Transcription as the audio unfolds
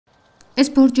ეს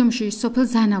ბორჯომში სოფელ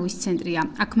ზანავის ცენტრია.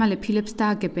 აქ მალე ფილებს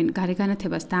დააგებენ,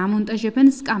 გარეგანათებას დაამონტაჟებენ,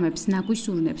 სკამებს, ნაგვის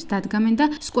ურნებს დადგამენ და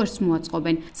სკვერს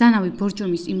მოაწყობენ. ზანავი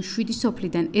ბორჯომის იმ 7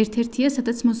 სოფლიდან ერთ-ერთია,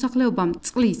 სადაც მოსახლეობამ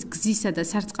წყლის, გზისა და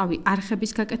სარწყავი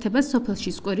არხების გაკეთებას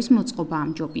სოფელში სკვერის მოწყობა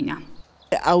ამჯობინა.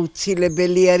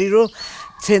 აუცილებელი არის, რომ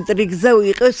ცენტრი გზა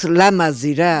იყოს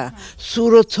ლამაზი რა.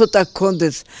 სურო ცოტა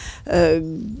გქონდეს,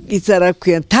 ისა რა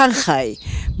ქვიან, თანხაი,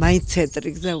 მაინც ცენტრი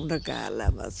გზა უნდა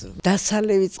გაალამაზო.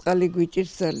 დასალევი წყალი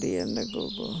გვიჭირს ძალიან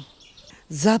გოგო.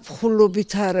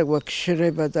 ზაფხულობით არა გვაქვს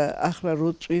შრება და ახლა რო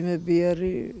წვიმები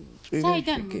არის,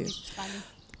 საიდან მოდის წყალი?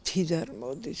 თიდან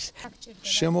მოდის.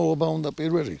 შემოღობა უნდა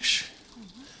პირველ რიგში.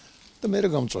 და მე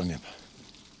გამწვანება.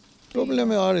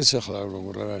 პრობლემა არის ახლა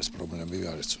როგორ არის პრობლემები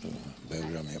არის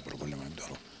ბევრი რამეა პრობლემა იმიტომ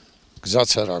რომ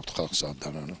გზაც არ აქვს ხალხს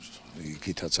ადანანოს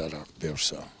იქითაც არ აქვს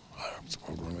ბევრსა არ აქვს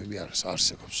პრობლემები არის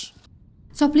არსებობს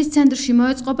სოფლის ცენტრში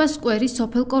მოეწყობა სკვერი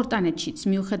სოფელ კორტანეთშიც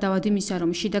მიუხედავად იმისა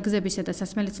რომ შიდა გზებისა და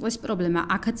სასმელი წყლის პრობლემა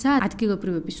აქაცაა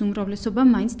ადგილობრივების უმრავლესობა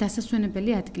მაინც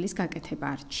დასასვენებელი ადგილის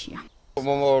გაკეთება არჩია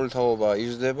მომავალთაობა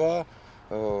იზრდება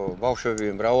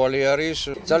ბავშვები მრავალი არის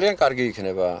ძალიან კარგი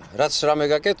იქნება რაც რამე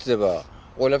გაკეთდება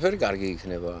ყველაფერი კარგი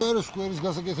იქნება. სკვერის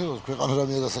გასაკეთებას ქვეყანა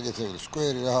რამეა გასაკეთებელი.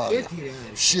 სკვერი რა არის?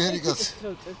 შერი კაც.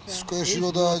 სკვერში რო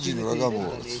დააჯინო რა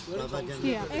გამოვალ.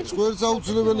 სკვერიც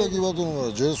აუცილებელია კი ბატონო,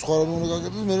 მაგრამ ჯერ სხვა რამე უნდა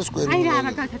გაკეთდეს, მე სკვერი. აი რა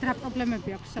მაგალითად რა პრობლემები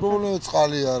აქვს? პრობლემა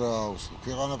წყალი არა აქვს.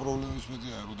 ქვეყანა პრობლემის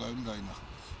მეტია, რო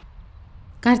დაინახა.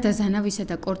 გარდა ზანავისა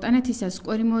და კორტანეთისა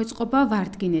სკვერი მოეწყობა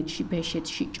ვარდგინეთში,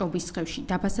 ბეშეთში, ჭობისხევში,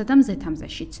 დაბასა და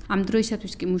მზეთამზეშიც. ამ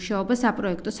დროისათვის კი მუშაობა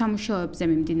საპროექტო სამუშაოებზე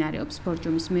მიმდინარეობს.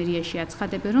 ბორჯომის მერიაში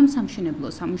აცხადებენ, რომ სამშენებლო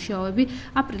სამუშაოები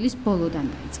აპრილის ბოლოდან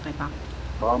დაიწყება.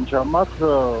 ამჟამად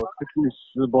თითქმის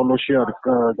ბოლოში არის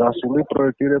გასული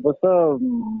პროექტირება და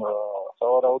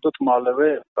სავარაუდოდ მალევე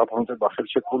გაფორმდება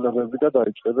ხელშეკრულებები და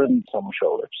დაიწყებენ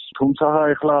სამუშაოებს. თუმცა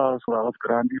ახლა რაღაც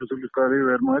გრანდიოზული სკვერი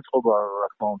ვერ მოეწყობა, რა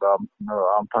თქმა უნდა,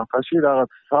 ამ თანხაში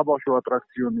რაღაც საბავშვო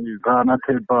ატრაქციონი,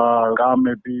 განათება,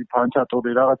 გამები,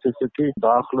 ფანჩატური რაღაც ესეთი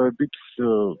დაახლოებით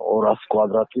 200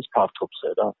 კვადრატის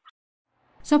ფართობზე რა.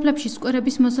 სოფლებში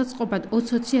სკვერების მოსაწყობად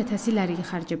 20-20.000 ლარი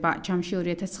იხარჯება. ჯამში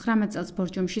 2019 წელს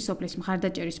ბორჯომში სოფლის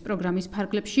მხარდაჭერის პროგრამის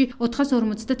ფარგლებში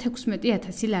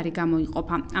 456.000 ლარი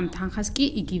გამოიყოფა. ამ თანხას კი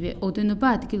იგივე ოდენობა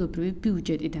ადგილობრივი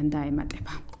ბიუჯეტიდან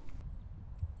დაემატება.